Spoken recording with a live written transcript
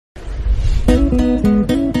Welcome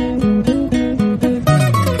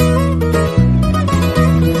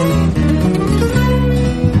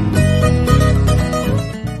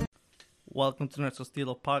to Nuestro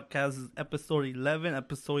Estilo Podcast. This is episode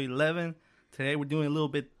 11. Today we're doing a little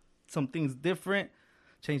bit, some things different.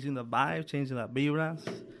 Changing the vibe, changing the vibras.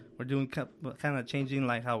 We're doing kind of changing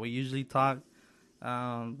like how we usually talk.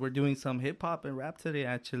 We're doing some hip-hop and rap today,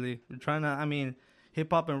 actually. We're trying to,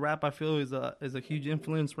 hip-hop and rap, I feel, is a huge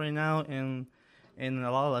influence right now in a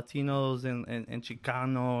lot of Latinos and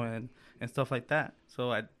Chicano and stuff like that.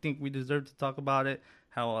 So I think we deserve to talk about it,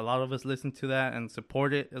 how a lot of us listen to that and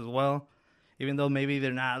support it as well. Even though maybe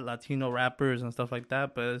they're not Latino rappers and stuff like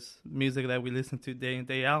that, but it's music that we listen to day in,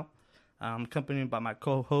 day out. I'm accompanied by my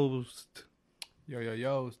co-host.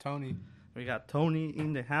 Yo, it's Tony. We got Tony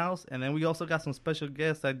in the house. And then we also got some special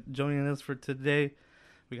guests that joining us for today.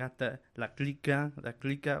 We got La Clica.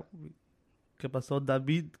 ¿Qué pasó,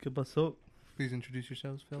 David? ¿Qué pasó? Please introduce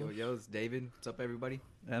yourselves, fellas. Yo, it's David. What's up, everybody?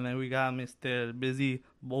 And then we got Mr. Busy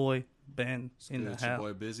Boy Ben in the It's house.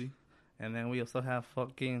 your boy Busy. And then we also have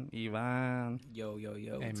fucking Ivan. Yo.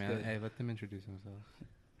 Hey, man. Good? Hey, let them introduce themselves.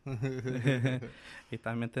 Y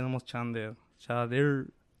también tenemos Chander.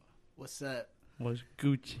 What's up? Was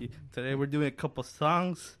Gucci. Today we're doing a couple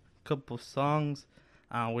songs.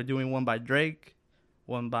 We're doing one by Drake,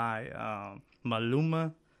 one by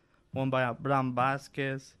Maluma, one by Abraham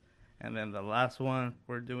Vasquez, and then the last one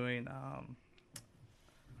we're doing. I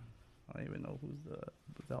don't even know who's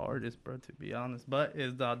the artist, bro, to be honest, but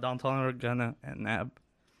it's the Don Toliver, Gunna, and Nab.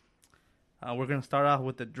 We're gonna start off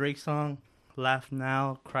with the Drake song, "Laugh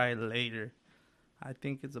Now, Cry Later." I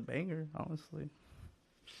think it's a banger, honestly.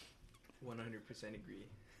 100% agree.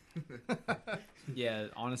 Yeah,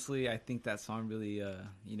 honestly, I think that song really,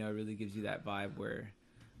 really gives you that vibe where,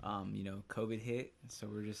 COVID hit, so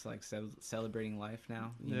we're just like celebrating life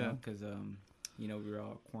now, you know, because we were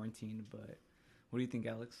all quarantined. But what do you think,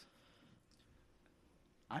 Alex?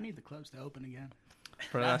 I need the clubs to open again.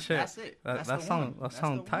 Bro, That's it. That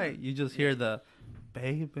sound tight. You just hear the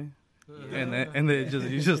baby. Yeah. And then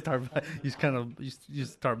you just start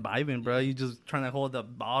vibing, bro. You just trying to hold the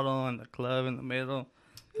bottle and the club in the middle,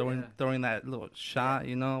 throwing that little shot,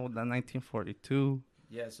 with the 1942.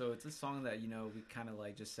 Yeah, so it's a song that we kind of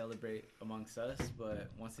like just celebrate amongst us, but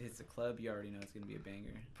once it hits the club, you already know it's gonna be a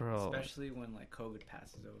banger, bro. Especially when like COVID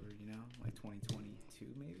passes over, like 2022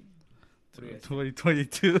 maybe.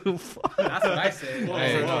 2022. That's what I say.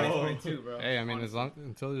 Hey, 2022, bro. Hey,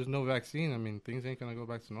 until there's no vaccine, things ain't gonna go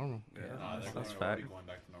back to normal. That's They're fact. already going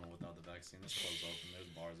back to normal without the vaccine. There's clubs open. There's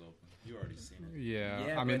bars open. You already seen it.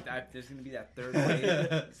 Yeah, but there's gonna be that third wave.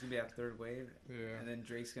 There's gonna be that third wave, yeah. and then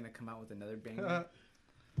Drake's gonna come out with another banger.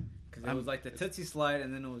 Because it was like the Tootsie Slide,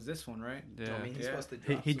 and then it was this one, right? Yeah. He's supposed to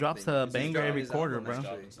drop He drops something. a He's banger dropping every his quarter, album bro. next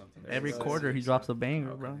Dropping week. something. Every There's quarter he drops a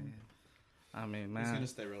banger, bro. Okay. I mean, He's man, gonna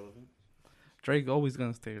stay relevant. Drake always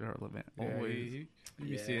gonna stay relevant. Yeah, Always. you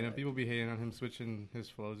be seeing him. People be hating on him switching his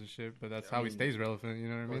flows and shit, but that's I how he mean, stays relevant. You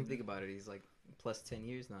know what I Well, mean? think about it. He's like plus 10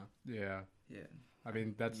 years now. Yeah. Yeah.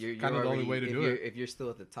 That's You're kind of the only already- way to if do you're- it. If you're still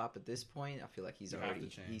at the top at this point, I feel like he's You have already.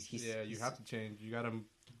 to change. He's You have to change. You got to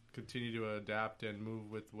continue to adapt and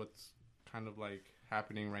move with what's kind of like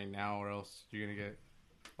happening right now, or else you're gonna get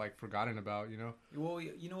like forgotten about. Well,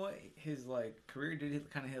 you know what? His like career did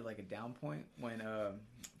kind of hit like a down point when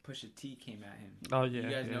Pusha T came at him. Oh yeah. You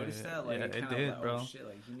guys noticed that? Like, yeah, it it kinda did, like, bro. Oh, shit,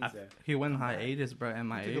 like, he needs to He went come back. hiatus, bro.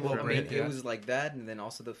 MIA. Took a Well, little I mean, break, it yeah. was like that, and then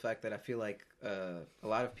also the fact that I feel like a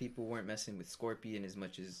lot of people weren't messing with Scorpion as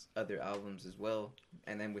much as other albums as well.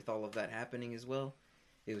 And then with all of that happening as well,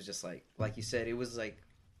 it was just like you said, it was like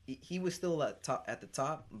he was still at the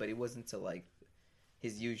top, but it wasn't to like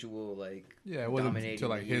his usual like Yeah, it wasn't dominating to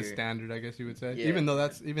like the his year. standard, I guess you would say. Yeah. Even though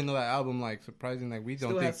that album, like, surprising, like we Still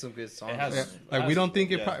don't think had some good songs. It has- on yeah, it. like we don't think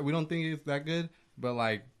Yeah. we don't think it's that good, but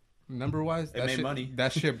like number wise, It that made shit, money.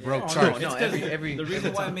 That shit broke Oh, charts. no, every The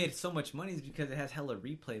reason why it made so much money is because it has hella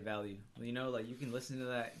replay value. Like you can listen to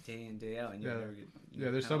that day in day out, and you'll Yeah. never get. Yeah,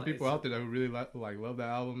 there's some people out there that really like love that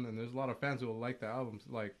album, and there's a lot of fans who will like the albums.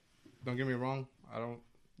 Like, don't get me wrong, I don't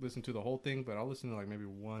listen to the whole thing, but I'll listen to like maybe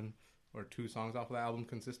one or two songs off of the album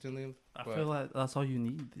consistently. I feel like that's all you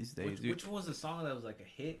need these days, dude. Which was the song that was like a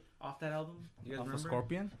hit off that album? You guys Off of remember?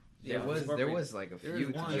 Scorpion? Yeah, there was Scorpion. like a There few.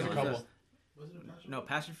 was one. There's a There couple. was No,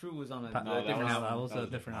 Passion Fruit was on a That different was, album. that was That a was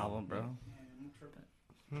a different album, bro.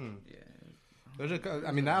 Yeah. There's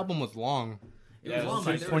the album was long. It Yeah, was long, it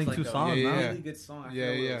but was there 22 was like songs, a man. really good song. I Yeah, forgot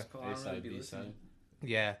what it yeah. was called. I don't A-side, really be B-side. listening.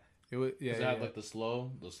 Yeah, It was yeah. Does it yeah, have yeah. like the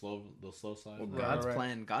slow side? Well, Right, God's right.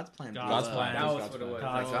 plan. God's plan. blew God's up. plan. That It was was God's what it was.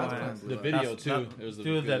 plan. God's God's plan. plan blew The up. video That's too. not- It was the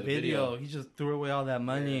Dude, that video. video, he just threw away all that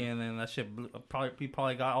money, and then that shit he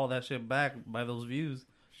probably got all that shit back by those views.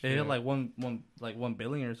 It hit Shit. like one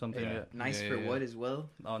billion or something. Yeah. Yeah. Nice Yeah, for yeah. what as well?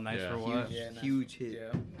 Oh, nice Yeah. for Huge, what? Yeah, nice. huge hit.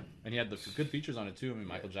 Yeah. And he had the good features on it too. I mean,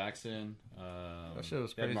 Michael Jackson. That shit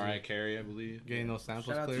was he had crazy. Mariah Carey, I believe. Getting those samples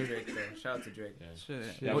Shout out to cleared. Drake though. Shout out to Drake. Yeah. Shit.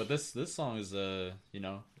 Yeah, What- but this song is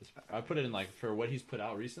I put it in like for what he's put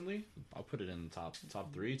out recently. I'll put it in top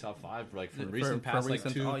 3, top 5 like from For- recent for past like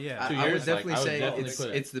recent- 2 oh, yeah. 2 I would years. definitely like, I would say definitely put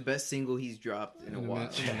it. it's the best single he's dropped in a while.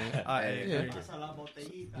 I- Yeah.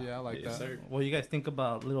 Yeah. I like Yes, that. sir. What do you guys think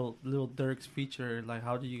about Little Durk's feature? Like,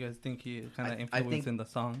 how do you guys think he kind of I influenced think- in the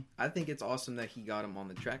song? I think it's awesome that he got him on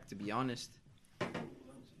the track. To be honest,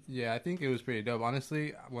 Yeah, I think it was pretty dope.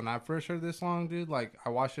 Honestly, when I first heard this song, dude, like I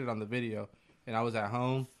watched it on the video, and I was at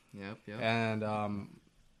home, yep. and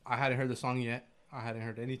I hadn't heard the song yet. I hadn't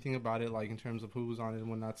heard anything about it, like in terms of who was on it and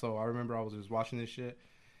whatnot. So I remember I was just watching this shit,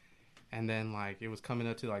 and then like it was coming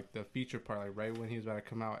up to like the feature part, like right when he was about to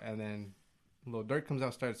come out, and then Lil Durk comes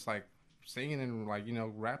out, starts like singing and like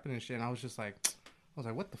rapping and shit, and I was just like,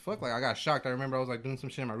 what the fuck? Like I got shocked. I remember I was like doing some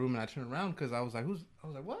shit in my room, and I turned around because I was like,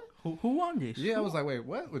 what? Who won this? Yeah, I was like, wait,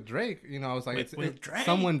 what? With Drake? I was like, With it's Drake?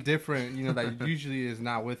 someone different, that usually is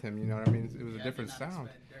not with him. You know what I mean? It was a different sound.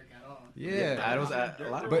 Yeah, I was a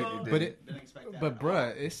lot of But- people but did. but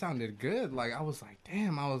bruh, it sounded good. Like I was like,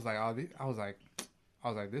 damn. I was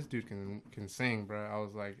like, this dude can sing, bruh. I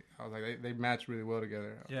was like, they match really well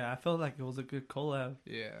together. Yeah, I felt like it was a good collab.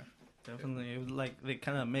 Yeah, Definitely, it was like they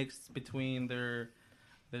kind of mixed between their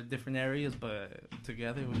different areas, but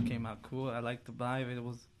together it came out cool. I liked the vibe.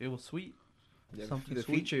 It was sweet. Yeah, Something the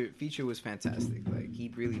sweet. feature was fantastic. Like he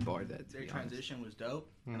really barred that. To Their be honest. transition was dope,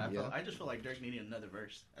 and Yeah. I just feel like Dirk needed another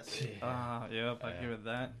verse. That's it. Yep, I Yeah. give it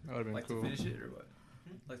that. that would have been Like cool. to finish it or what?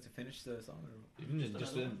 Like to finish the song or what? Even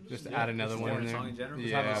just Just add another just one in the there. song in general?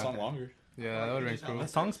 Just have the Yeah, song longer. yeah, that would have been cool. The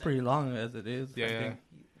song's pretty long as it is. Yeah, I yeah. think.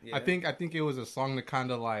 Yeah. I think it was a song to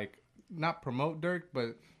kind of like not promote Dirk,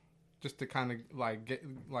 but just to kind of like get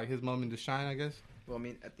like his moment to shine, I guess. Well, I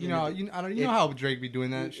mean, at the You end know, of the, I don't. You know how Drake be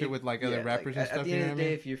doing that shit with like other yeah, rappers like, and stuff. At the You know end what of I the day,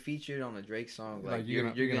 mean? if you're featured on a Drake song, Like, like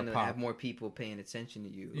you're you're gonna gonna pop. have more people paying attention to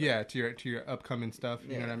you. Like, Yeah, to your upcoming stuff.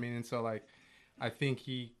 You know Yeah. what I mean? And so like, I think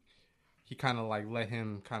he kind of like let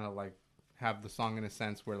him kind of like have the song in a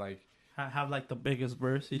sense where like Have like the biggest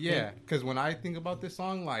verse. You yeah, think? because when I think about this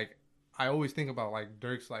song, like I always think about like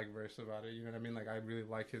Dirk's like verse about it. You know what I mean? Like I really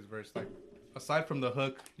like his verse. Like aside from the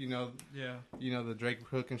hook, Yeah. the Drake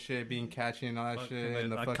hook and shit being catchy and all that shit,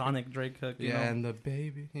 and the iconic fucking Drake hook. You yeah, know? and the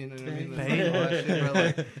baby. You know what I mean? Baby. All that shit, bro,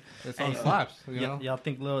 like, that song Hey, slaps. You know? Y'all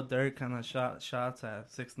think Lil Durk kind of shots at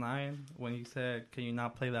 6ix9ine when he said, "Can you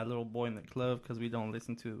not play that little boy in the club because we don't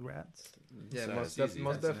listen to rats?" yeah, So most, it's easy.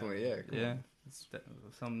 most That's definitely, yeah. Come Yeah,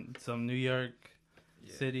 on. some New York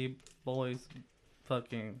Yeah. City boys,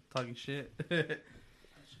 fucking talking shit.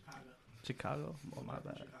 Chicago. Oh my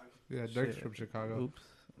bad. Yeah, Dirk's Shit. from Chicago. Oops,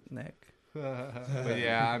 neck. But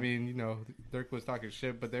yeah, I mean, Dirk was talking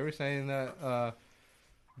shit, but they were saying that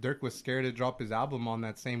Dirk was scared to drop his album on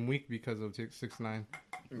that same week because of 6ix9ine.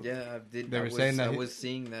 Yeah, They were I was, saying that I he- was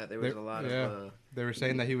seeing that there was a lot yeah. of. They were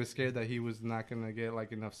saying that he was scared that he was not gonna get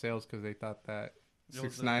like enough sales because they thought that It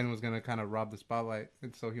was 6ix9ine was gonna kind of rob the spotlight,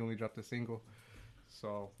 and so he only dropped a single.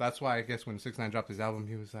 So that's why I guess when 6ix9ine dropped his album,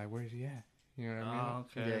 he was like, "Where's he at?" You know what I mean? Oh,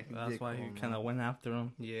 okay. Yeah, he That's did why call he him kind of out. went after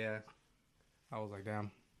him. Yeah. I was like,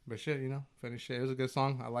 damn. But shit, finished shit. It was a good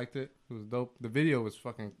song. I liked it. It was dope. The video was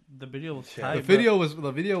fucking. The video was Yeah. tight.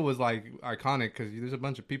 The video was like iconic because there's a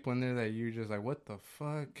bunch of people in there that you're just like, what the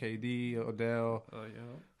fuck? KD, Odell, Oh yeah.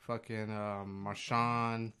 fucking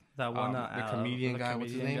Marshawn, That one, the comedian the guy.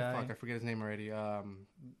 What's his comedian name? guy. Fuck, I forget his name already.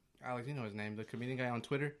 Alex, you know his name. The comedian guy on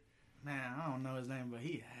Twitter. Man, I don't know his name, but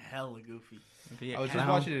he hella goofy. Yeah, I was just clown.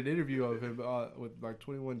 watching an interview of him with like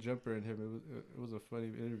 21 Jumper and him. It was a funny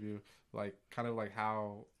interview, like kind of like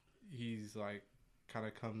how he's like kind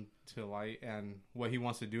of come to light and what he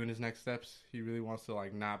wants to do in his next steps. He really wants to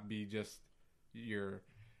like not be just your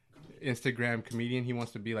Instagram comedian. He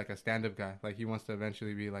wants to be like a stand-up guy. Like he wants to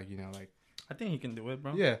eventually be like like I think he can do it,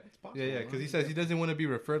 bro. yeah, possible, yeah. Because he says he doesn't want to be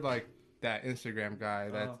referred like that Instagram guy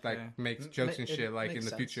that Oh, okay. like makes jokes and It shit like in makes the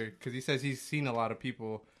sense. future. Because he says he's seen a lot of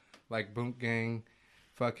people like Boom Gang,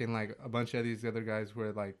 fucking like a bunch of these other guys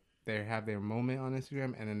where like they have their moment on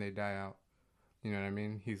Instagram and then they die out. You know what I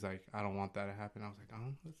mean? He's like, I don't want that to happen. I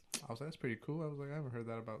was like, that's pretty cool. I was like, I haven't heard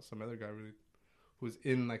that about some other guy really who's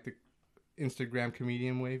in like the Instagram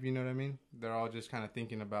comedian wave. You know what I mean? They're all just kind of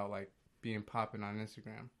thinking about like being popping on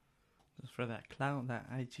Instagram. Just for that clout, that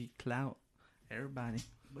IG clout. Everybody.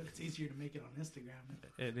 But it's easier to make it on Instagram.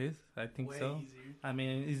 It is. I think Way so. easier. I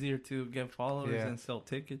mean, easier to get followers Yeah. and sell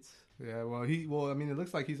tickets. Yeah, well, I mean, it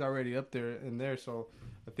looks like he's already up there in there. So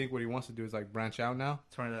I think what he wants to do is like branch out now.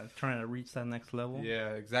 Trying to reach that next level.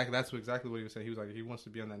 Yeah, exactly. That's exactly what he was saying. He was like, he wants to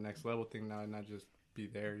be on that next level thing now and not just be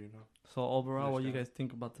there, you know. So overall, what do you Understand. guys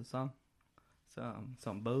think about the song?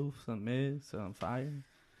 Some both, some mid, some fire.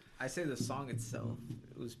 I say the song itself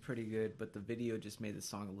it was pretty good, but the video just made the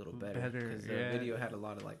song a little better. Better, Because the yeah. video had a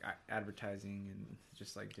lot of like advertising and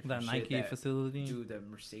just like different That shit Nike facility. Dude, the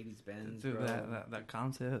Mercedes Benz, Dude, bro. that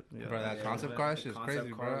concept. Yeah. Bro, that Yeah, concept the car shit's concept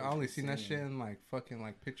crazy, car bro. was I only seen that insane. shit in like fucking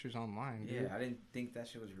like pictures online, dude. Yeah, I didn't think that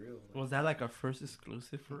shit was real. Was that like our first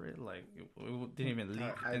exclusive for it? Like, it didn't even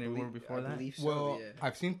leak anywhere before that? believe so, Well, yeah.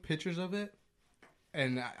 I've seen pictures of it,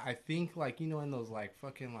 and I think like, you know, in those like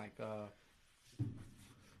fucking like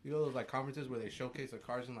you know those like conferences where they showcase the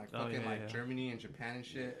cars in like Oh, fucking yeah, like yeah. Germany and Japan and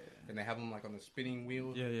shit, and they have them like on the spinning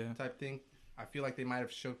wheel Yeah. type thing. I feel like they might have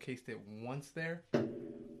showcased it once there,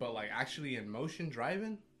 but like actually in motion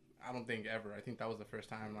driving, I don't think ever. I think that was the first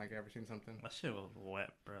time like I ever seen something. That shit was wet,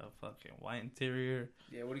 bro. Fucking white interior.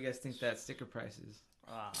 Yeah, what do you guys think that sticker price is?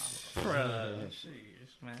 Ah, bro.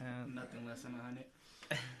 Jeez, man. Nothing less than 100.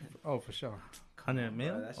 Oh, for sure. 100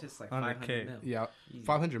 mil? Bro, that's just like 100K. 500 mil. Yeah, Easy.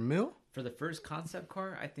 500 mil, For the first concept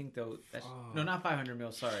car, I think though that's Oh. no, not 500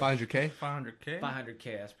 mil. Sorry, 500K. 500K?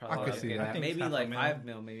 500K. That's probably I what could was see getting that. at. I think it's Maybe half a like mil. 5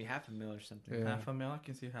 mil, maybe half a mil or something. Yeah. Half a mil? I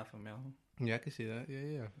can see half a mil. Yeah, I can see that. Yeah.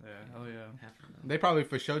 Yeah, oh yeah. Half a mil. They probably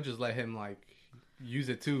for sure just let him like use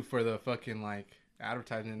it too for the fucking like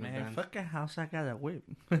advertising in the Man, band. fuck a house, I got a whip.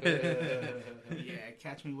 Yeah,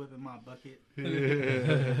 catch me whipping my bucket.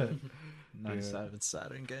 97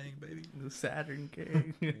 Saturn gang, baby. The Saturn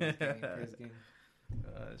gang. Praise gang.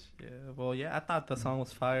 Gosh, yeah. Well, yeah, I thought the song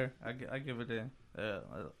was fire. I give it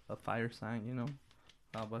a fire sign, you know.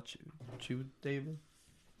 How about you, David?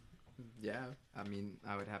 Yeah, I mean,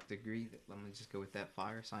 I would have to agree. Let me just go with that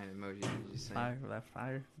fire sign emoji. You just saying. Fire, that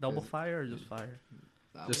fire. Double fire or just fire?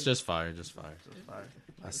 That Just was- fire, just fire. Just fire.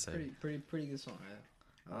 I that's say. pretty good song.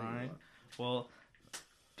 Yeah. I like it a Alright. lot. Well,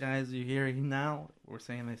 guys, you hear it now. We're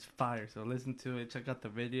saying it's fire. So listen to it. Check out the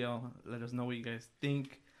video. Let us know what you guys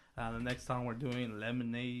think. The next song we're doing,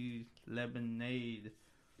 Lemonade.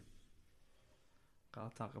 I'll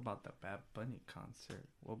talk about the Bad Bunny concert.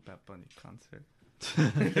 What Bad Bunny concert?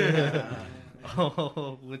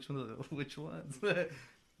 Oh, which ones? I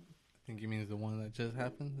think he means the one that just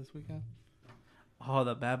happened this weekend. Oh,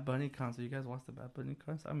 the Bad Bunny concert. You guys watched the Bad Bunny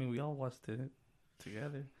concert? I mean, we all watched it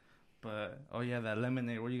together. But, oh yeah, that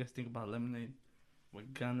Lemonade. What do you guys think about Lemonade?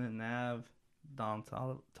 With Gunna, Nav, Don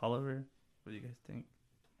Tolliver. What do you guys think?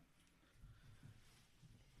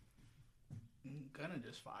 Gonna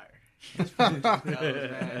just fire. His flow just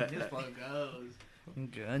goes, man. His flow goes.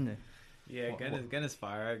 Gunna. Yeah, What- Gunna's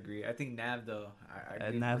fire. I agree. I think Nav though.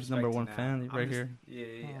 I give Nav's respect number to one Nav. fan I'm right just- here.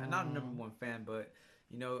 Yeah, not a number one fan, but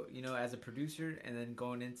you know, as a producer, and then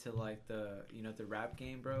going into like the the rap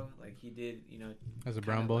game, bro. Like he did, As a Kinda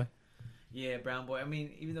brown boy. Yeah, Brown Boy. I mean,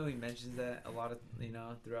 even though he mentions that a lot of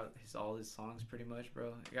throughout all his songs, pretty much,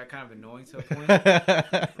 bro. It got kind of annoying to a point,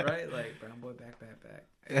 right? Like Brown Boy, back.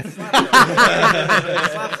 It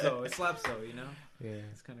slaps though. It slaps though. You know, Yeah.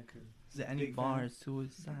 it's kind of cool. Zanny Big fan. bars,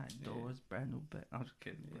 suicide doors, brand new bed. I'm just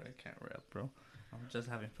kidding, bro. I can't rap, bro. I'm just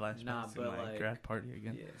having flashbacks Nah, to but, my like, grad party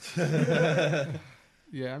again. Yeah.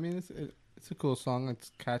 Yeah, I mean it's a cool song.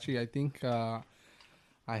 It's catchy. I think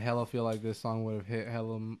I hella feel like this song would have hit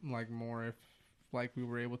hella like more if like we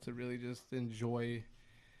were able to really just enjoy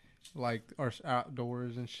like our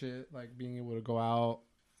outdoors and shit, like being able to go out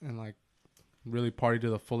and like really party to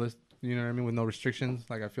the fullest. You know what I mean? With no restrictions.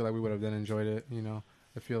 Like I feel like we would have then enjoyed it. You know,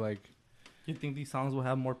 I feel like You think these songs will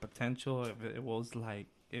have more potential if it was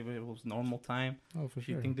normal time? oh for Do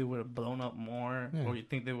sure. you think they would have blown up more, Yeah. or you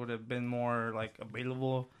think they would have been more like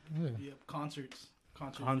available? Yeah, Yep, concerts. Do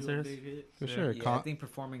a Concerts? big hit. for Yeah. sure. Yeah, I think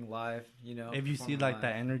performing live, If you see performing like live.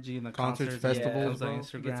 that energy in the Concerts, concerts, festivals, it comes on bro. It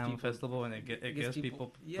gets Instagram people- festival, and it gets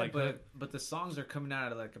people Yeah, like but the songs are coming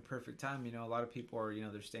out at like a perfect time. A lot of people are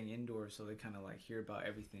they're staying indoors, so they kind of like hear about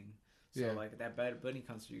everything. So Yeah. like that Bad Bunny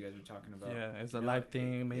concert you guys were talking about. yeah, it's a you know, live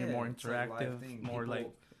thing, made it more it's a live interactive, thing. more People- like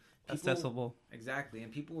people- accessible. Exactly,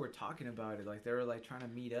 and people were talking about it. Like they were like trying to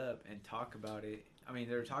meet up and talk about it. I mean,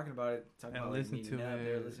 they were talking about it, And about listen like, meeting to up. They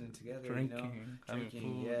were it, listening together, Drinking, having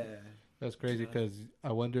drinking. food. Yeah, That's crazy Yeah. because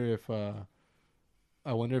I wonder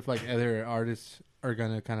if like other artists are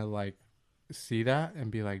gonna kind of like see that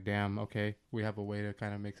and be like, damn, okay, we have a way to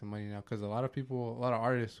kind of make some money now. Because a lot of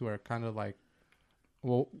artists who are kind of like,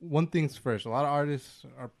 well, one thing's first, a lot of artists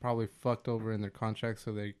are probably fucked over in their contracts,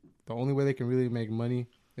 so the only way they can really make money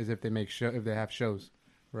is if they have shows.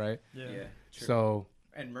 right? Yeah. True. So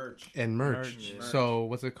And merch. merch. Yeah. So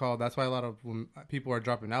what's it called? That's why a lot of when people are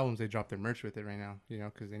dropping albums, they drop their merch with it right now, you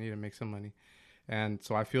know, because they need to make some money. And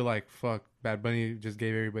so I feel like Bad Bunny just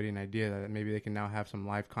gave everybody an idea that maybe they can now have some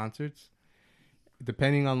live concerts,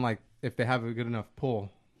 depending on like if they have a good enough pull.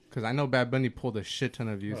 Because I know Bad Bunny pulled a shit ton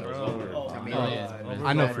of views.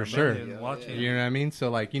 I know for sure. Watching. You know what I mean? So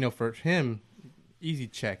like, you know, for him, easy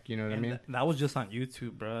check. You know what I mean? That was just on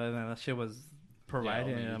YouTube, bro. And that shit was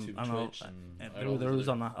provided. Yeah, and YouTube, I don't know. Twitch, and And all there those was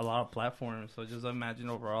other- on a lot of platforms. So just imagine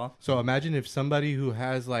overall. So imagine if somebody who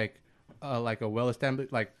has like a well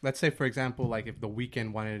established, like let's say for example, like if The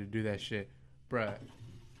Weeknd wanted to do that shit, bruh,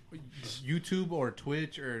 YouTube or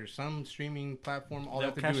Twitch or some streaming platform, all they They'll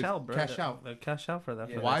have to cash do is out, bro. cash out. They'll cash out for that.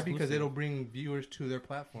 Yeah. for Why? that Because exclusive. it'll bring viewers to their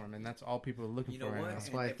platform, and that's all people are looking You for know right what? now. That's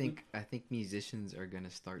That's why I And if we- think musicians are gonna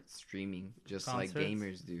start streaming just Concerts? like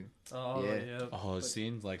gamers do. Oh, Yeah. yeah. Oh, it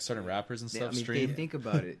seems like certain rappers and I stuff mean, stream. think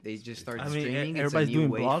about it. They just started I mean, streaming. everybody's it's a new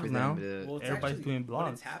doing way blogs for them now. to. Well, it's Everybody's actually, doing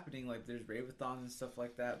when it's blogs. happening, like there's raveathons and stuff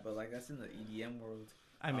like that, but like that's in the EDM world.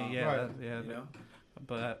 I mean, Um, yeah, Right. yeah. You know,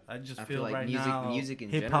 But I just I feel feel like right music- now, music in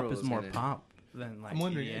hip hop general is is more gonna- pop than like. I'm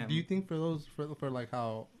wondering, EDM. do you think for those for like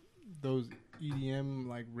how those EDM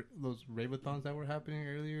like those raveathons that were happening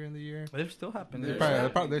earlier in the year? They're still happening. They're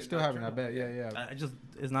They're still having. I bet. Yeah. I just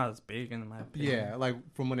it's not as big in my opinion. Yeah, like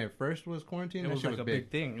from when it first was quarantined, it that was shit like was a big.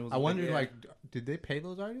 big thing. It was. I a big wondered, thing. like, did they pay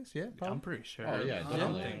those artists? Yeah, probably. I'm pretty sure. Oh, yeah,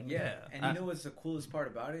 definitely. Something. yeah. And I- you know what's the coolest part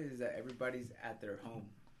about it is that everybody's at their home.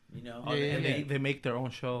 You know, Oh, Yeah, and yeah, they make their own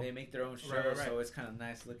show. They make their own show, Right. so it's kind of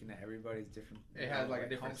nice looking at everybody's different. It you has, know, like, a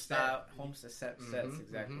different home set. style, sets Mhm,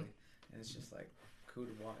 exactly, mhm. and it's just like cool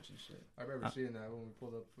to watch and shit. I remember seeing that when we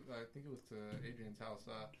pulled up. I think it was to Adrian's house.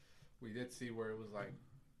 We did see where it was like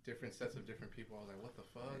different sets of different people. I was like, what the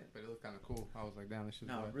fuck? Yeah. But it looked kind of cool. I was like, damn, this shit's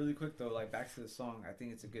No, what? really quick though, like back to the song. I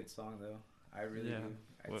think it's a good song though. I really Yeah. do.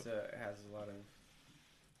 It's it has a lot of,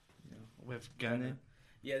 you know, with Gunna.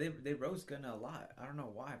 Yeah, they roast Gunna a lot. I don't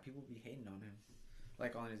know why people be hating on him,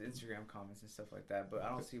 like on his Instagram comments and stuff like that. But I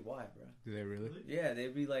don't see why, bro. Did they really? Yeah,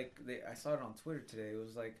 they'd be like, I saw it on Twitter today. It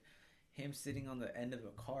was like him sitting on the end of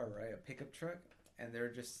a car, right, a pickup truck, and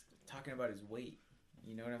they're just talking about his weight.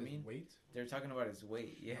 You know what I mean? Wait. They're talking about his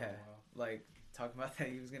weight. Yeah, Oh, wow. like talking about that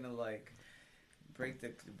he was gonna like break the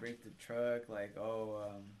truck. Like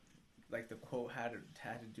like the quote had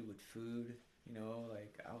to do with food. You know,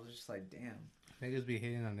 like I was just like, damn. Niggas be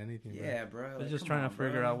hating on anything. bro. Yeah, bro. They're like, just come trying on, to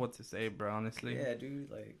figure bro. out what to say, bro. Honestly. Yeah, dude.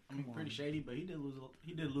 Like, I mean, come pretty on. shady, but he did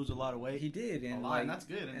lose a lot of weight. He did, a and lot, like and that's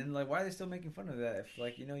good. And like, why are they still making fun of that? If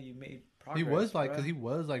like you know you made progress. He was like, bruh. because he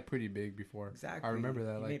was like pretty big before. Exactly. I remember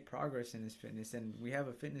that. He Like, made progress in his fitness, and we have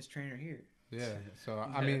a fitness trainer here. yeah. So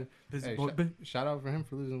I mean, This hey, boy, shout out for him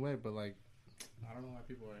for losing weight, but like, I don't know why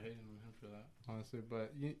people are hating on him for that, honestly.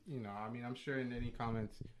 But you know, I mean, I'm sure in any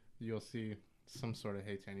comments you'll see some sort of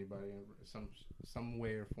hate to anybody in some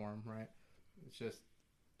way or form, right? It's just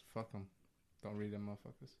fuck them. Don't read them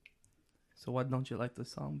motherfuckers. So why don't you like the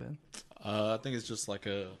song, Ben? I think it's just like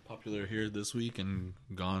a popular here this week and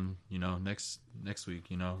gone. You know, next week.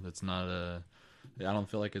 You know, it's not a. I don't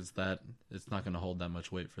feel like it's not going to hold that much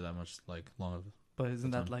weight for that much like long. But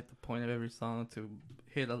isn't That's that like the point of every song to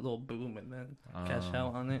hit a little boom and then cash Um,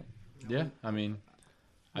 out on it? Yeah, I mean,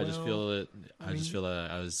 I just Well, feel that. I I just mean, feel that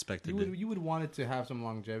I was expected You would want it to have some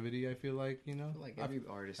longevity. I feel like, you know. Like every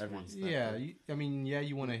artist every- wants that. Yeah, though.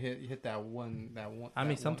 you want to hit that one. I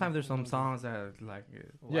mean, sometimes there's some songs that like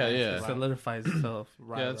Yeah, yeah. solidifies itself.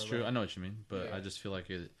 yeah, that's true. I know what you mean, but Yeah. I just feel like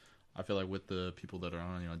it. I feel like with the people that are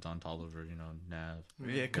on, you know, Don Toliver, you know, Nav,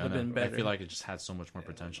 Yeah, it could have Gunna, been better. I feel like it just had so much more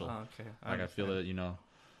potential. Oh, okay. Like I feel that, you know,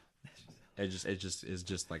 it just is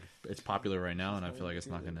just like it's popular right now, and I feel like it's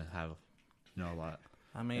not gonna have, you know, a lot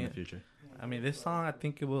I in mean, the future. this song I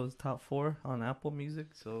think it was top 4 on Apple Music,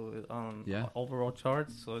 so Yeah. overall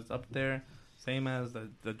charts, so it's up there, same as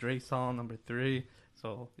the Drake song number 3.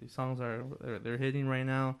 So these songs they're hitting right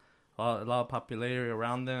now, a lot of popularity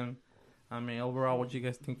around them. I mean, overall, what do you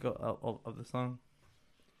guys think of the song?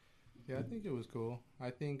 Yeah, I think it was cool. I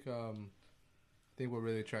think what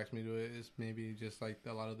really attracts me to it is maybe just like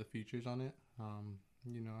a lot of the features on it.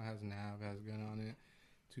 You know, it has Nav, it has Gunna on it.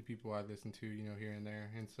 2 people I listen to, you know, here and there,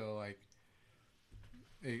 and so like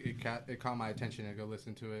it caught my attention to go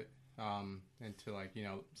listen to it, and to like, you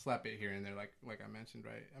know, slap it here and there, like I mentioned,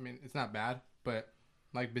 right? I mean, it's not bad, but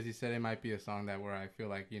like Busy said, it might be a song that where I feel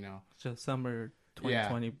like, you know, Just summer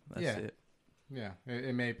 2020. That's Yeah. it. yeah,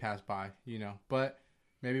 it may pass by, you know, but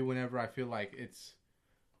maybe whenever I feel like it's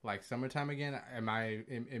like summertime again,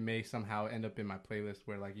 it may somehow end up in my playlist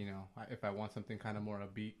where, like, you know, if I want something kind of more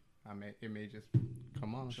upbeat, it may just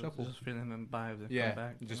come on shuffle. Just feeling them vibes and Yeah, come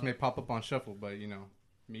back. it just may pop up on shuffle, but you know,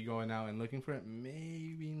 me going out and looking for it,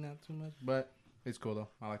 maybe not too much, but it's cool though.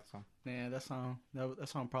 I like the song. Yeah, that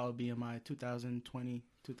song probably be in my 2020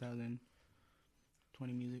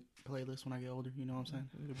 music playlist when I get older. You know what I'm saying?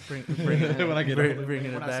 When I get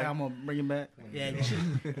bringing it When I say back. I'm gonna bring it back. Yeah,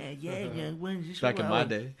 young ones. This is Back what in I my was-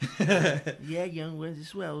 day. Yeah, young ones. This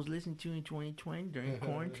is what I was listening to in 2020 during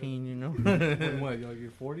quarantine. You know. When what? You like you're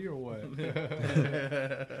 40 or what?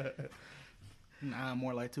 Nah,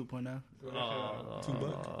 more like 2.0.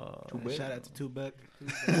 $2. Shout out to Tupac.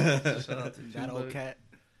 Shout out to That old Tupac. cat.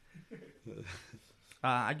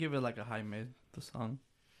 I give it like a high mid. The song.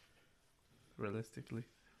 Realistically,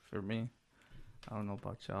 for me, I don't know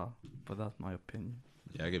about y'all, but that's my opinion.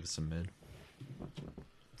 Yeah, I give it some mid. I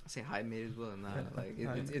say high mid as well. Nah, like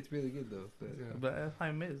High mid. it's really good though. But But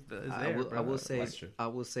high mid is there. I will say That's true.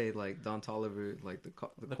 like Don Toliver, like the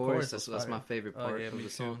The chorus. chorus was That's my fire. favorite Oh, part yeah, of me the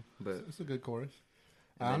too. song. But It's a good chorus.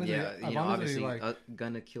 and then, Honestly, yeah, I've you know, honestly, obviously like-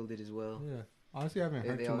 Gunna killed it as well. Yeah. Honestly, I haven't They-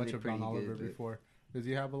 heard they too all much did of Don pretty Oliver good, but- before. Does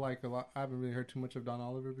he have a lot? I haven't really heard too much of Don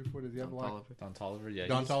Oliver before. Does he have Don like Toliver. Don Toliver, yeah.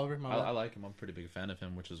 Don he's- Toliver? My bad. I like him. I'm a pretty big fan of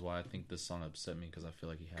him, which is why I think this song upset me because I feel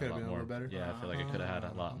like he had Could've a lot been a more. little better? Yeah, I feel like it could have had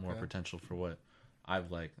a lot more okay. potential for what I've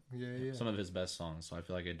like Yeah. some of his best songs. So I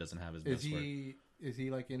feel like it doesn't have his Is best work. he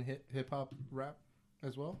like in hip hop rap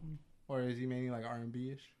as well, or is he mainly like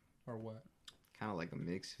R&B ish, or what? Kind of like a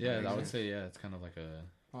mix. Yeah, Makes I would sense. say yeah, it's kind of like a.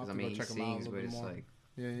 I'll have 'Cause, I to mean, go he check him out a sings, little but bit it's more. like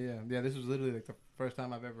Yeah. This was literally like the first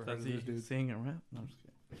time I've ever heard Does of he this dude. sing and rap? No, I'm just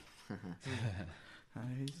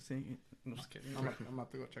kidding. He's singing. I'm just kidding. I'm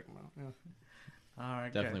about to go check him out. Yeah. All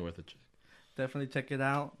right, Definitely guys. worth a check. Definitely check it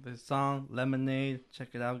out. This song, Lemonade. Check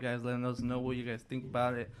it out, guys. Let us know what you guys think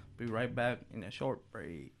about it. Be right back in a short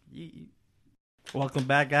break. Yee. Welcome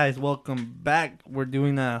back, guys. Welcome back. We're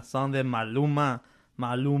doing a song de Maluma.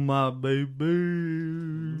 Maluma,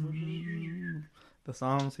 baby. The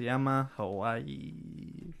song se llama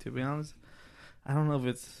Hawaii. To be honest, I don't know if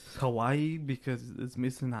it's Hawaii because it's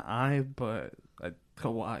missing an I, but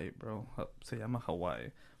Hawaii, bro. Se llama Hawaii.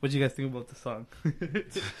 What do you guys think about the song?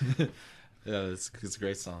 Yeah, it's a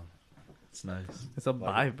great song. It's nice. It's a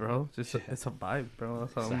vibe, bro. It's a vibe, bro.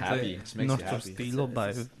 That's all It's I'm happy. saying. It just makes you Nuestro happy. estilo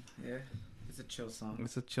It's vibe. Yeah, it's a chill song.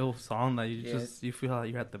 It's a chill song that you Yeah, just you feel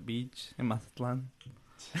like you're at the beach in Mazatlan.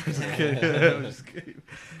 I'm just kidding.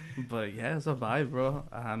 But yeah, it's a vibe, bro.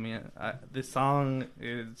 I mean, this song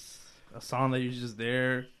is a song that you're just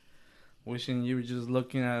there, wishing you were just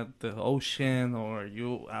looking at the ocean, or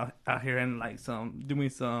you out here and like doing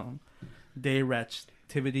some day ratch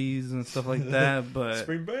activities and stuff like that. But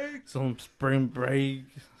Spring break. some spring break,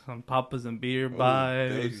 some papas and beer baby.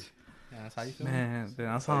 vibes. Yeah, that's how you feel. Man,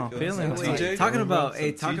 that's how I'm How you feeling. feeling? It's Wait, like- TJ? talking about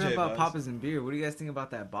Some talking TJ about vibes. Papas and beer. What do you guys think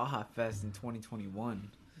about that Baja Fest in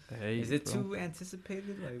 2021? Hey, Is it bro. too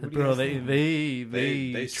anticipated? Like, what do you Bro, guys they think?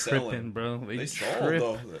 They tripping, selling. bro. They sold trip.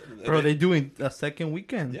 though. Bro, they doing a second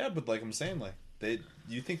weekend. Yeah, but like I'm saying, like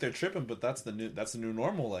you think they're tripping, but that's the new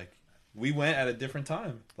normal. Like we went at a different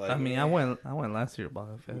time. Like I mean, I went last year,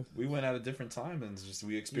 Baja Fest. we went at a different time, and it's just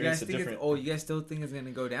we You guys experienced a think different. you guys still think it's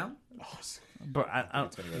gonna go down? Oh, it's But gonna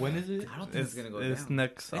go When down. is it? I don't think it's gonna go It's down.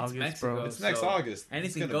 next It's August, Mexico. bro. It's next So, August. It's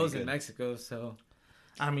Anything gonna goes be in good. Mexico, so.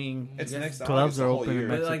 I mean, It's Yes. next Clubs August, are the whole open in year.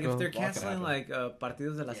 But Mexico. like if they're Lot can canceling happen. like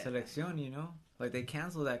partidos de la Yeah. selección, you know, like they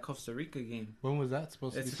canceled that Costa Rica game. When was that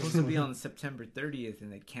supposed It's to be? supposed to be on September 30th,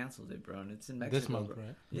 and they canceled it, bro. And it's in Mexico. this month, bro.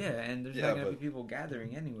 right? Yeah, and there's Yeah, not gonna but- be people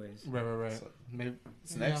gathering anyways. Right. So- Maybe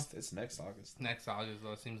It's next. It's next August. next August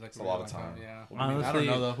though. It seems like It's a lot of really long time. Yeah. What I, mean, I Honestly-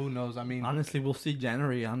 don't know though. Who knows? I mean, honestly, we'll see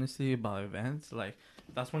January. Honestly, about events, like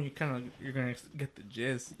that's when you're gonna get the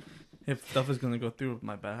gist if stuff is gonna go through.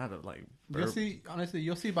 My bad, of like you'll see. Honestly,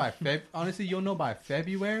 you'll see by honestly, you'll know by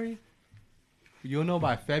February. You'll know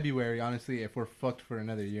by February, honestly, if we're fucked for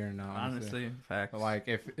another year now. honestly, facts. Like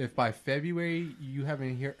if by February you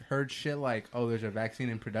haven't heard shit like, oh, there's a vaccine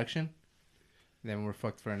in production, then we're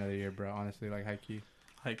fucked for another year, bro. Honestly, like high key.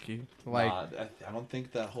 high key. Like Nah, I don't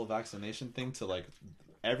think that whole vaccination thing to like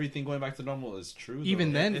everything going back to normal is true.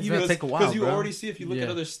 even though. then, It's even gonna take a while, because you bro. already see if you look at Yeah.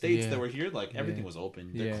 other states Yeah. that were here, like everything Yeah. was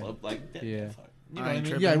open. The Yeah. club, like Yeah. fuck. You know I what I ain't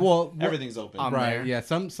mean? tripping. yeah, well, Everything's open. I'm right, there. yeah.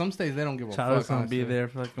 Some states they don't give a Tyler's fuck. gonna be honestly. there,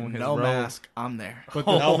 fucking with his No bro. mask. I'm there. But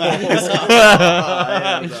No, man. it just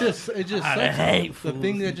I sucks. hate The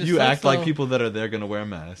thing that just You sucks, act like though- people that are there gonna wear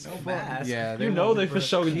masks. mask. Yeah, You know they for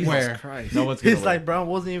sure. Where? Christ. No one's gonna He's wear. like, bro, I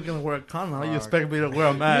wasn't even gonna wear a condom. How you Fuck. expect me to wear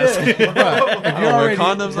a mask? Bruh, if I you're don't wear already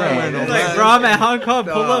condoms. I don't wear no He's mask. like, bro, I'm at Hong Kong.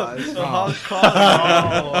 Pull Nah, up. it's The wrong.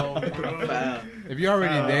 Hong Kong. Wow. If you're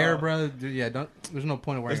already Oh. there, bro, dude, yeah, don't. There's no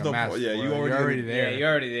point in wearing There's a no mask. point. Yeah, bro. you You're already there. Yeah, you're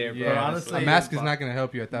already there, bro. Yeah, honestly, a mask is not gonna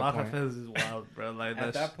help you at that point. Fez is wild, bro. Like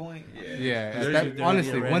At that's that point, yeah. Yeah, at There's- that- you're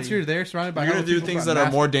honestly, already once ready. you're there, surrounded by You're gonna hella do people, things a that are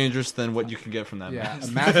mask- more dangerous than what you can get from that Yeah, mask.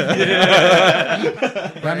 a mask.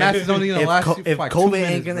 That mask is only gonna last you for if like COVID 2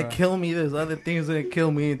 minutes, ain't gonna bro. kill me, there's other things that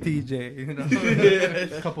kill me and TJ. You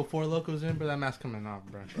know. A couple Four Locos in, but that mask coming off,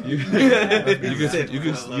 bro. You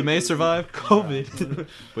may survive COVID,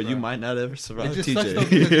 but you might not ever survive It just sucks though,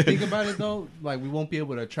 because TJ. think about it though, like we won't be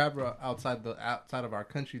able to travel outside of our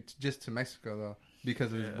country just to Mexico though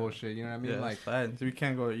because of this Yeah. bullshit. You know what I mean? Yeah, like, fine. We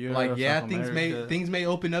can't go to Europe. like yeah, South things America. may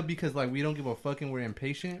open up because like we don't give a fuck and we're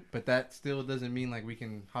impatient, but that still doesn't mean like we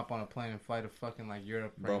can hop on a plane and fly to fucking like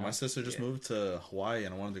Europe. Bro, right my now. sister just moved to Hawaii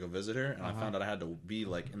and I wanted to go visit her, and I Uh-huh. found out I had to be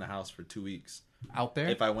like in the house for 2 weeks out there.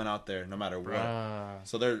 if I went out there, no matter what. Bruh.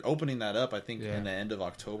 So they're opening that up, I think, Yeah. in the end of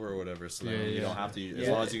October or whatever. So Yeah, then you yeah. don't have to, as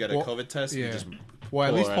Yeah. long as you got a Well, COVID test, yeah. you just Well,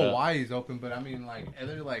 at pull least right up. Hawaii's open, but I mean like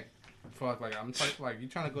other like. Fuck, like I'm talking, like you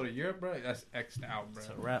trying to go to Europe, bro? That's X'd out, bro.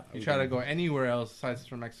 It's a wrap. You try to go anywhere else besides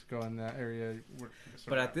from Mexico in that area. it's a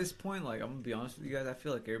But wrap. at this point, like I'm gonna be honest with you guys, I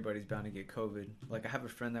feel like everybody's bound to get COVID. Like I have a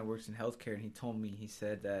friend that works in healthcare, and he told me, he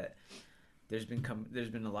said that there's been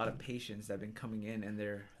a lot of patients that have been coming in, and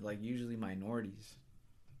they're like usually minorities.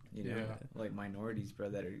 You know, Yeah. like minorities, bro,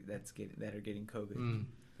 that are getting COVID. Mm.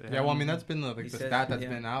 Yeah, well, I mean that's been the He the said- stat that's yeah.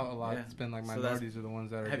 been out a lot. Yeah. It's been like So that's- minorities are the ones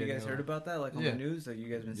that are. Have you getting guys it. heard about that? Like on Yeah. the news, like you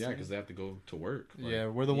guys been yeah, seeing? because they have to go to work. Like, Yeah,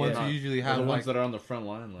 we're the ones Yeah. who usually they're have the like ones that are on the front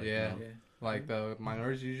line. Like, Yeah. you know. Yeah. like the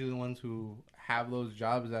minorities are usually the ones who have those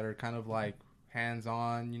jobs that are kind of like hands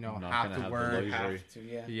on. You know, Not have gonna to have the work. luxury. Have to,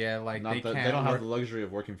 yeah. Yeah, like Not they that, can't. they don't have work- the luxury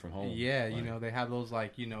of working from home. Yeah, you Like, know, they have those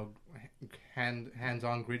like hands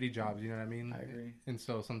on gritty jobs. You know what I mean? I agree. And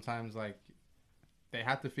so sometimes like they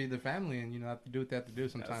have to feed their family and have to do what they have to do.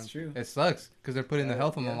 Sometimes true. it sucks because they're putting Yeah, the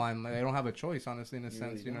health on the yeah. line. Like, they don't have a choice, honestly, in a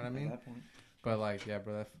sense. really You know what I don't mean? at that point. But like, yeah,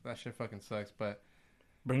 bro, that shit fucking sucks. But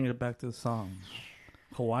Bring it back to the song.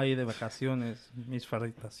 Hawaii de vacaciones, mis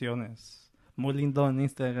felicitaciones. Muy lindo en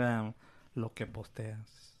Instagram, lo que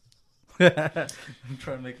posteas. I'm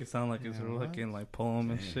trying to make it sound like it's Yeah, a what? fucking like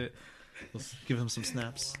poem and Dang. shit. Let's give him some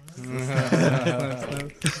snaps.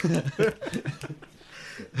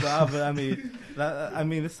 Nah, but I mean,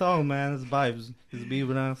 this song, man, it's vibes. It's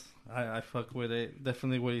vibras. I fuck with it.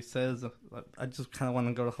 Definitely what he says. I just kind of want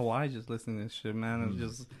to go to Hawaii just listening to this shit, man. It's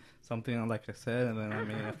just something like I said. And then, I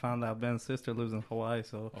mean, I found out Ben's sister lives in Hawaii,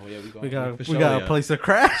 so Oh, yeah, we got a place to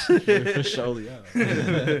crash. For sure, yeah.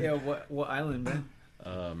 Yeah, what island, man?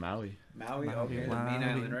 Maui. Maui, Maui, okay, the Maui. main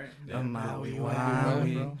island, right? Yeah, Maui,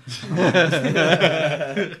 Maui. Maui.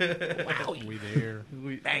 we there.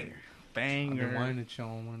 Banger. I've been Banger. wanting to chill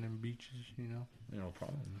on one of them beaches, No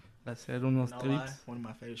problem. Let's hacer unos No lie, trips. one of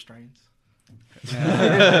my favorite strains.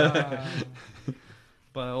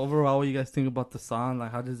 But overall, what you guys think about the song?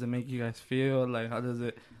 Like, how does it make you guys feel? Like, how does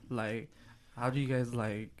it, like, how do you guys,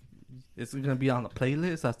 like, is it going to be on the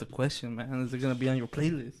playlist? That's the question, man. Is it going to be on your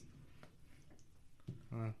playlist?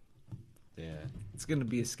 Yeah. It's gonna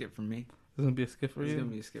be a skip for me. It's going to be a skip for It's you? gonna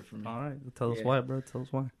be a skip for me. All right. Tell us Yeah. why, bro. Tell us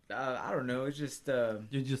why. I don't know. It's just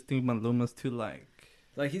You just think Maluma's too, like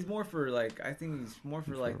he's more for like I think he's more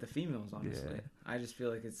for like the females. Honestly, Yeah. I just feel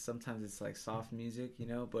like sometimes it's like soft music, you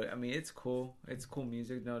know. But I mean, it's cool. It's cool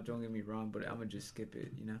music. No, don't get me wrong. But I'm gonna just skip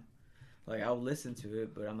it, you know. Like I'll listen to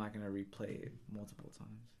it, but I'm not gonna replay it multiple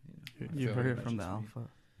times. You know. you feel heard like it from the that's just alpha.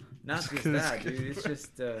 Not just that, dude. It's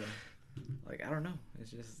just like I don't know.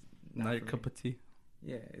 It's just Not your for cup me. of tea.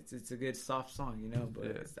 Yeah, it's a good soft song, you know. But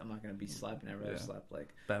Yeah. I'm not gonna be slapping. I'd rather Yeah. slap like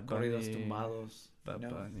Bad corridos Bunny. tumbados. Bad You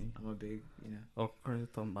know? Bunny. I'm a big, you know. Oh, corridos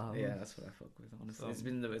tumbados. Yeah, that's what I fuck with. Honestly, So- it's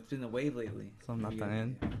been the wave lately. So not Yeah. the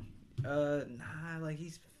end? Nah, like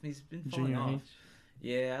he's been falling Junior off. H.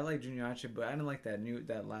 Yeah, I like Junior H, but I didn't like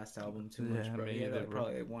that last album too much, Yeah, bro. me He had either, like, bro.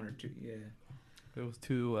 probably like one or two. Yeah, It was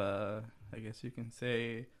too, I guess you can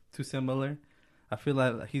say, too similar. I feel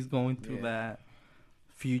like he's going through Yeah. that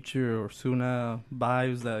Future or Suna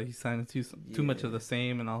vibes that he signed too much of Yeah. the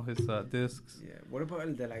same in all his discs. yeah. What about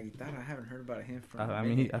El de la Guitarra? I haven't heard about him from. I a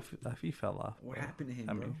mean, minute. he fell off. What bro. happened to him,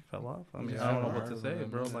 I bro? mean, he fell off. I mean, Yeah, I don't know I what to heard say,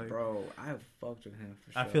 about bro. him, Like, Bro, I fucked with him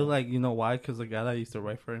for sure. I feel like, you know why? Because the guy that used to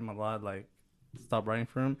write for him a lot, like, stopped writing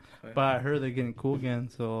for him. Okay. But I heard they're getting cool again,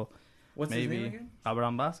 so What's maybe his name again?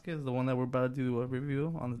 Abraham Vasquez, the one that we're about to do a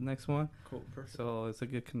review on the next one. Cool, perfect. So it's a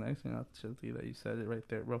good connection, actually, that you said it right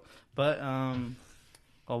there, bro. But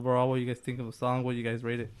overall, what do you guys think of the song? What do you guys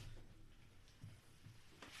rate it?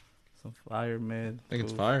 Some fire, mid. I think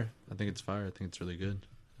it's oof. fire. I think it's fire. I think it's really good.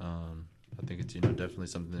 I think it's definitely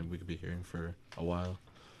something that we could be hearing for a while.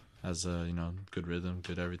 Has good rhythm,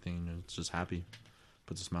 good everything. It's just happy,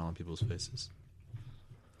 puts a smile on people's faces.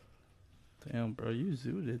 Damn, bro, you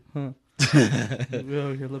zooted, huh? We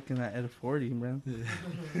over here looking at Ed 40, bro.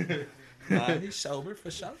 He's sober for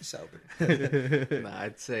sure. Sober. Nah,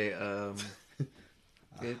 I'd say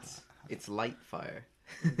it's light fire.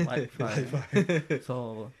 Light fire.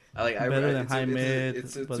 So Better than high mid,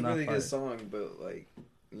 It's but a not really fire. good song, but like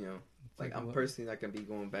like I'm a- personally not gonna be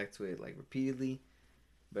going back to it like repeatedly,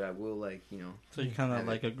 but I will So you kind I of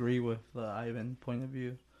like agree with the Ivan point of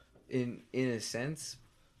view. in a sense,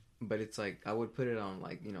 but it's like I would put it on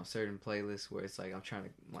like certain playlists where it's like I'm trying to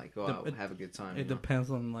like go out and have a good time. It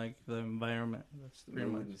depends on like the environment. That's pretty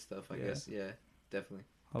mood much. and stuff. I yeah. guess, yeah, definitely.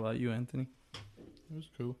 How about you, Anthony? It was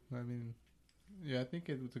cool. I mean, yeah, I think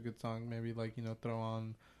it was a good song. Maybe like throw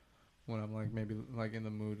on when I'm like maybe like in the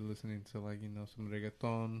mood listening to like some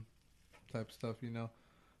reggaeton type stuff.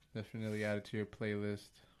 Definitely add it to your playlist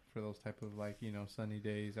for those type of like sunny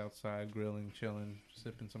days outside, grilling, chilling,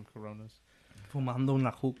 sipping some Coronas. Fumando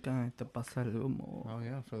una juca y te pasa el humo. Oh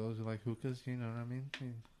yeah, for those who like hookahs, you know what I mean.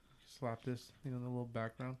 You slap this, the little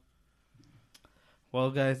background.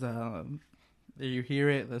 Well, guys, there you hear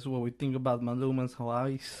it. That's what we think about Maluma's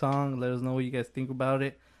Hawaii song. Let us know what you guys think about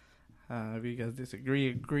it. If you guys disagree,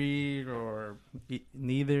 agree, or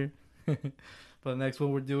neither. But next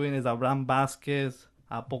one we're doing is Abraham Vasquez,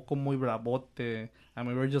 A Poco Muy Bravote. I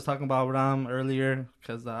mean, we were just talking about Abraham earlier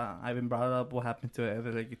because Ivan brought up what happened to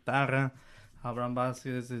Eder de Guitarra. Abraham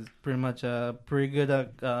Vasquez is pretty much a pretty good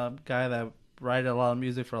guy that write a lot of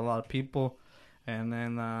music for a lot of people. And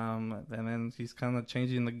then he's kind of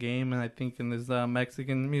changing the game, and I think in this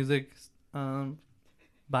Mexican music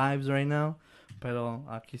vibes right now. Pero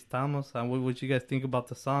aquí estamos. And what you guys think about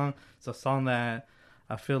the song? It's a song that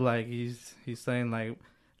I feel like he's saying like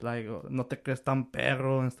no te crees tan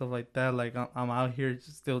perro and stuff like that. Like I'm out here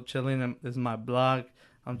just still chilling, and this is my blog.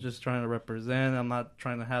 I'm just trying to represent. I'm not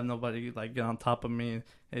trying to have nobody like get on top of me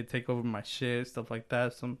and take over my shit, stuff like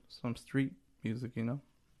that. Some street music, I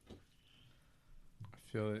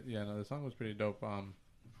feel it. Yeah, no, the song was pretty dope. I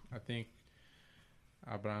think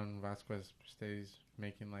Abraham Vasquez stays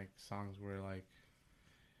making like songs where like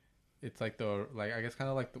it's like I guess kind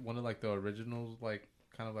of like one of like the originals, like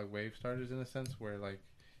kind of like wave starters in a sense, where like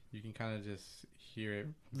you can kind of just hear it.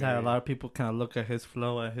 Yeah, a lot of people kind of look at his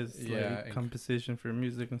flow, at his Yeah, composition for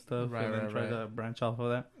music and stuff, Right, and then right, try right. to branch off of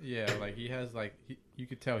that. Yeah, like he has like you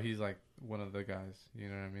could tell he's like one of the guys. You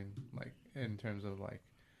know what I mean? Like in terms of like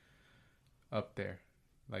up there.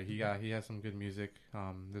 Like he has some good music.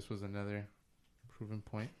 This was another proven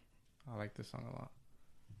point. I like this song a lot.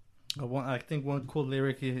 I think one cool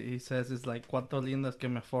lyric he says is like cuatro lindas que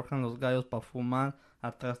me forjan los gallos pa fumar,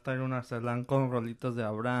 atrás traigo un arcelán con rolitos de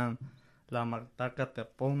Abraham, la martaca te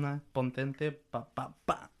pone, pontente pa pa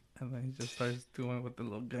pa, and then he just starts doing with the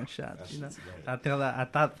little gunshots. I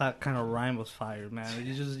thought that kind of rhyme was fire, man.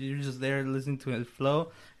 You're just there listening to his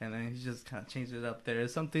flow, and then he just kind of changed it up there.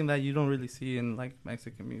 It's something that you don't really see in like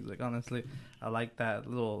Mexican music. Honestly, I like that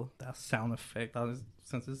sound effect.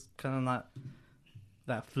 Since it's kind of not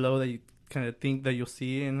that flow that you kind of think that you'll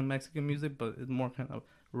see in Mexican music, but it's more kind of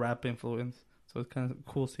rap influence. So it's kind of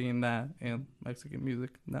cool seeing that in Mexican music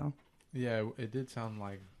now. Yeah, it did sound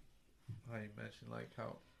like how you mentioned, like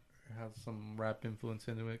how it has some rap influence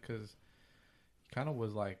into it, because he kind of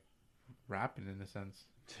was like rapping in a sense.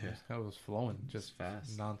 Yeah. It kind of was flowing just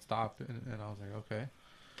fast. nonstop, and I was like, okay.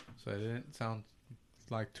 So it didn't sound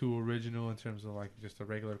like too original in terms of like just a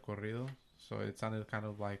regular corrido. So it sounded kind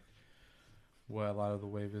of like what a lot of the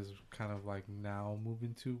wave is kind of like now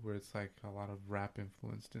moving to, where it's like a lot of rap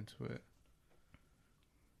influenced into it.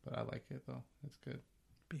 But I like it though. It's good.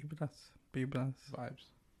 Vibras. Vibes.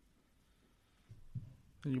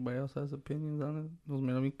 Anybody else has opinions on it? Los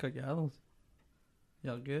miro bien callados.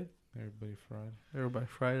 Y'all good? Everybody fried. Everybody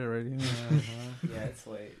fried already. Yeah, it's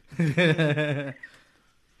late.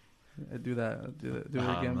 I do that. Do it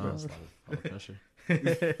I again, don't know, bro. it's a lot of pressure.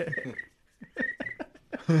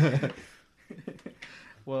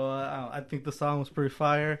 Well, I think the song was pretty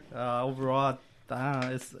fire. Overall,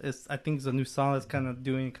 I think it's a new song that's kind of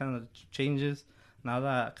doing kind of changes. Now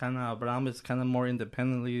that kind of Abraham is kind of more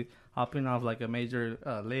independently hopping off like a major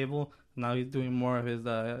label. Now he's doing more of his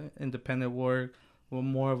independent work, or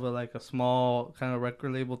more of a small kind of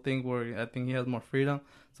record label thing where I think he has more freedom.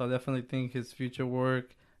 So I definitely think his future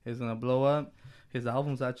work is gonna blow up. His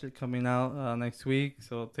album's actually coming out next week,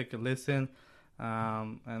 so take a listen.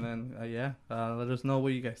 And then let us know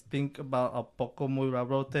what you guys think about A Poco Muy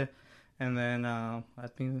Bravote. And then I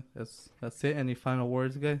think that's it. Any final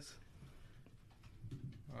words, guys?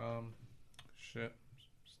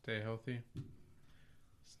 Stay healthy.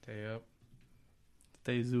 Stay up.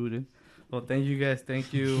 Stay zooted. Well, thank you guys.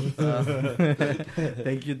 Thank you.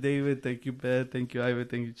 Thank you, David. Thank you, Beth. Thank you, Ivan.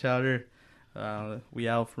 Thank you, Chowder. We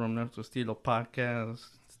out from Nuestro Estilo Podcast.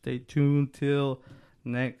 Stay tuned till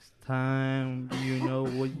next time. You know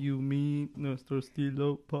what you mean. Nuestro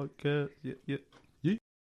Estilo Podcast. Yeah, yeah.